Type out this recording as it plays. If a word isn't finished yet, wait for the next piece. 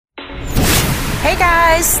Hey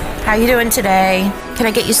guys, how you doing today? Can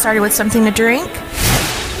I get you started with something to drink?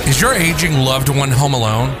 Is your aging loved one home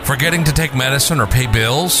alone, forgetting to take medicine or pay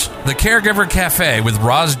bills? The Caregiver Cafe with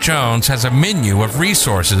Roz Jones has a menu of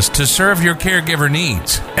resources to serve your caregiver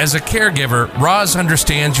needs. As a caregiver, Roz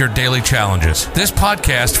understands your daily challenges. This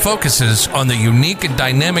podcast focuses on the unique and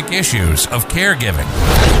dynamic issues of caregiving.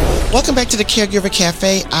 Welcome back to the Caregiver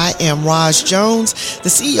Cafe. I am Roz Jones, the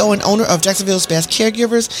CEO and owner of Jacksonville's Best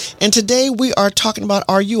Caregivers. And today we are talking about,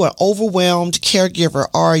 are you an overwhelmed caregiver?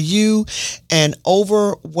 Are you an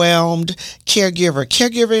overwhelmed caregiver?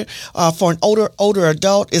 Caregiver for an older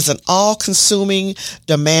adult is an all-consuming,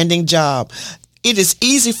 demanding job. It is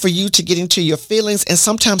easy for you to get into your feelings and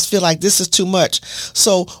sometimes feel like this is too much.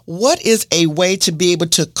 So what is a way to be able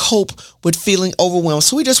to cope with feeling overwhelmed?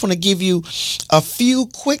 So we just want to give you a few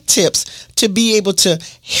quick tips to be able to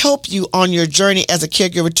help you on your journey as a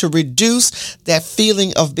caregiver to reduce that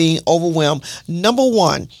feeling of being overwhelmed. Number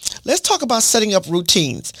one, let's talk about setting up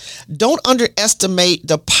routines. Don't underestimate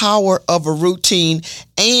the power of a routine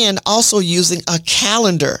and also using a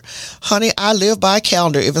calendar. Honey, I live by a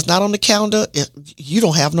calendar. If it's not on the calendar, you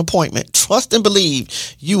don't have an appointment. Trust and believe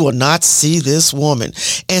you will not see this woman.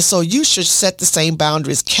 And so you should set the same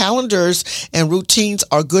boundaries. Calendars and routines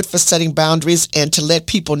are good for setting boundaries and to let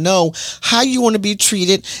people know how you want to be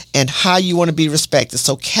treated and how you want to be respected.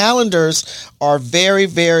 So calendars are very,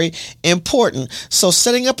 very important. So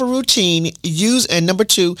setting up a routine, and number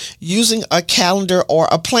two, using a calendar or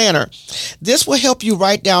a planner. This will help you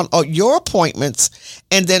write down your appointments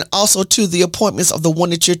and then also to the appointments of the one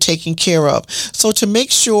that you're taking care of. So to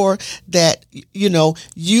make sure that,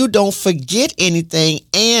 you don't forget anything,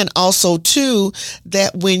 and also too,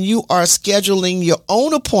 that when you are scheduling your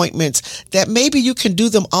own appointments, that maybe you can do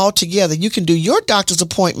them all together. You can do your doctor's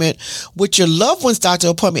appointment with your loved one's doctor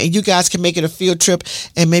appointment, and you guys can make it a field trip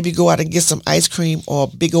and maybe go out and get some ice cream or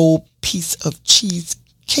a big old piece of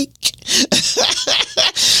cheesecake.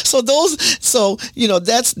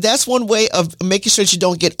 That's one way of making sure that you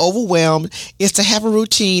don't get overwhelmed, is to have a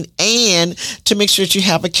routine and to make sure that you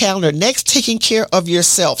have a calendar. Next, taking care of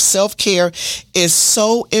yourself. Self-care is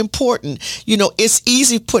so important. It's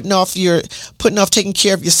easy putting off taking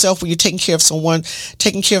care of yourself when you're taking care of someone.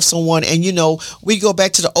 And we go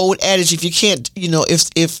back to the old adage: if you can't,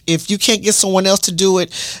 if you can't get someone else to do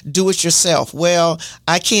it yourself. Well,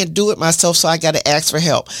 I can't do it myself, so I got to ask for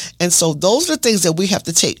help. And so those are the things that we have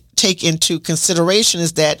to take into consideration,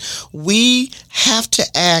 is that we have to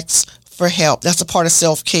ask for help. That's a part of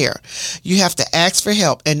self-care. You have to ask for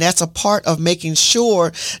help, and that's a part of making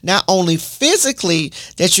sure not only physically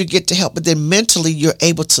that you get to help, but then mentally you're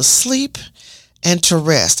able to sleep and to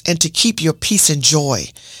rest and to keep your peace and joy.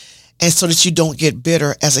 And so that you don't get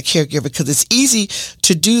bitter as a caregiver, because it's easy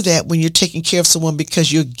to do that when you're taking care of someone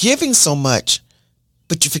because you're giving so much,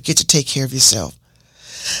 but you forget to take care of yourself.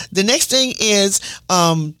 The next thing is,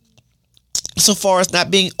 so far as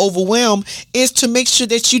not being overwhelmed, is to make sure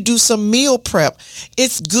that you do some meal prep.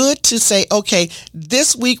 It's good to say, okay,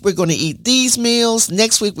 this week we're going to eat these meals.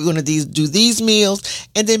 Next week we're going to do these meals.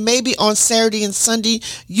 And then maybe on Saturday and Sunday,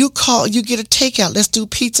 you get a takeout. Let's do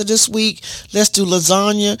pizza this week. Let's do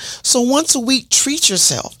lasagna. So once a week, treat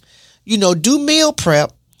yourself. Do meal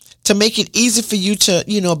prep to make it easy for you to,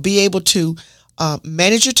 be able to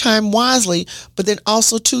manage your time wisely, but then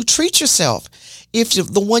also to treat yourself. If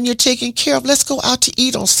the one you're taking care of, let's go out to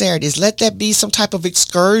eat on Saturdays. Let that be some type of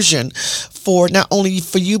excursion for not only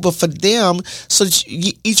for you, but for them, so that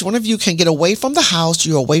each one of you can get away from the house,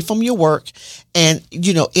 you're away from your work, and,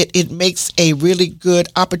 it makes a really good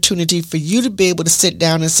opportunity for you to be able to sit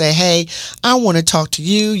down and say, hey, I want to talk to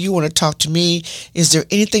you. You want to talk to me. Is there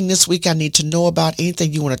anything this week I need to know about?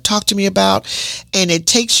 Anything you want to talk to me about? And it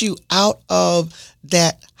takes you out of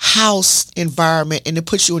that house environment and it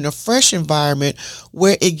puts you in a fresh environment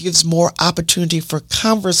where it gives more opportunity for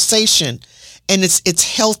conversation. And it's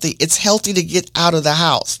healthy. It's healthy to get out of the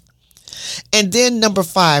house. And then number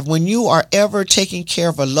 5, when you are ever taking care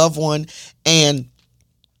of a loved one and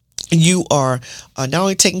you are not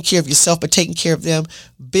only taking care of yourself, but taking care of them,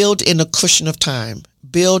 build in a cushion of time.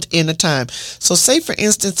 Build in a time. So say, for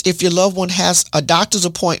instance, if your loved one has a doctor's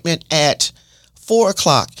appointment at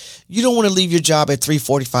 4:00, you don't want to leave your job at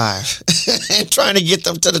 3:45 and trying to get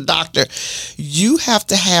them to the doctor. You have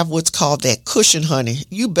to have what's called that cushion, honey.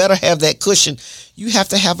 You better have that cushion. You have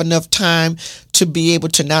to have enough time to be able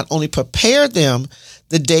to not only prepare them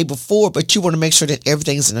the day before, but you want to make sure that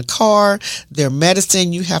everything's in the car, their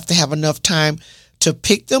medicine. You have to have enough time to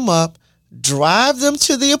pick them up, drive them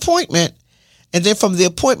to the appointment, and then from the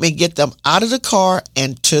appointment, get them out of the car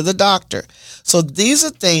and to the doctor. So these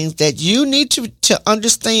are things that you need to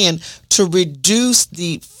understand to reduce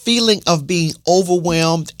the feeling of being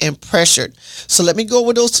overwhelmed and pressured. So let me go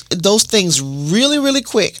with those things really, really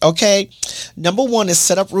quick, okay? Number 1 is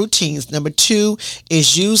set up routines. Number 2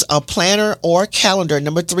 is use a planner or a calendar.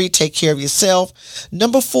 Number 3, take care of yourself.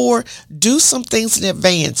 Number 4, do some things in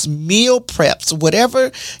advance. Meal preps,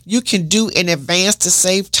 whatever you can do in advance to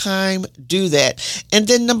save time, do that. And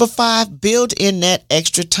then number 5, build in that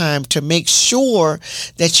extra time to make sure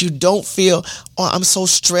that you don't feel, oh, I'm so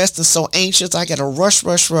stressed and so anxious. I got to rush.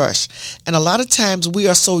 And a lot of times we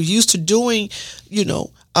are so used to doing,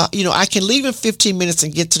 I can leave in 15 minutes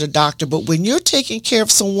and get to the doctor. But when you're taking care of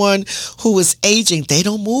someone who is aging, they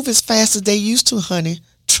don't move as fast as they used to, honey.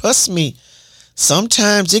 Trust me.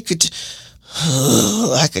 Sometimes it could,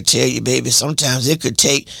 I could tell you, baby, sometimes it could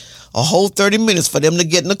take a whole 30 minutes for them to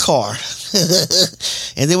get in the car.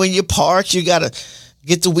 And then when you park, you got to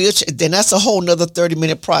get the wheelchair. Then that's a whole nother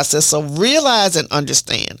 30-minute process. So realize and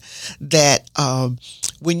understand that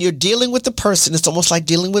when you're dealing with the person, it's almost like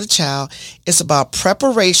dealing with a child. It's about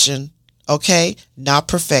preparation, okay, not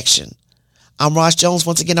perfection. I'm Ross Jones.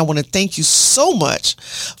 Once again, I want to thank you so much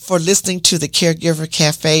for listening to the Caregiver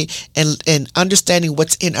Cafe and understanding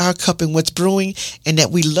what's in our cup and what's brewing, and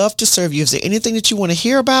that we love to serve you. Is there anything that you want to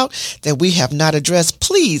hear about that we have not addressed?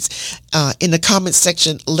 Please, in the comment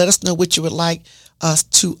section, let us know what you would like us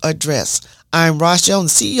to address. I'm Ross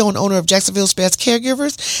Jones, CEO and owner of Jacksonville's Best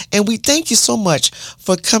Caregivers, and we thank you so much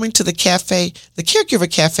for coming to the cafe, the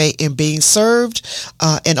Caregiver Cafe, and being served.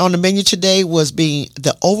 And on the menu today was being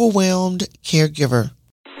the overwhelmed caregiver.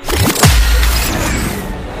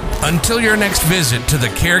 Until your next visit to the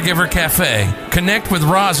Caregiver Cafe, connect with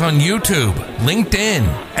Roz on YouTube, LinkedIn,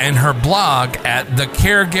 and her blog at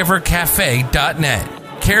thecaregivercafe.net.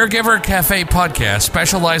 Caregiver Cafe Podcast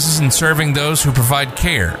specializes in serving those who provide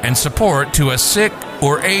care and support to a sick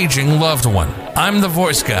or aging loved one. I'm the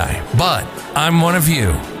voice guy, but I'm one of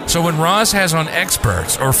you. So when Roz has on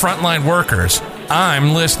experts or frontline workers,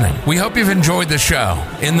 I'm listening. We hope you've enjoyed the show.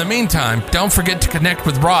 In the meantime, don't forget to connect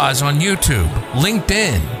with Roz on YouTube,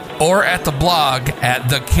 LinkedIn, or at the blog at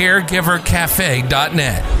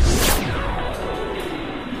thecaregivercafe.net.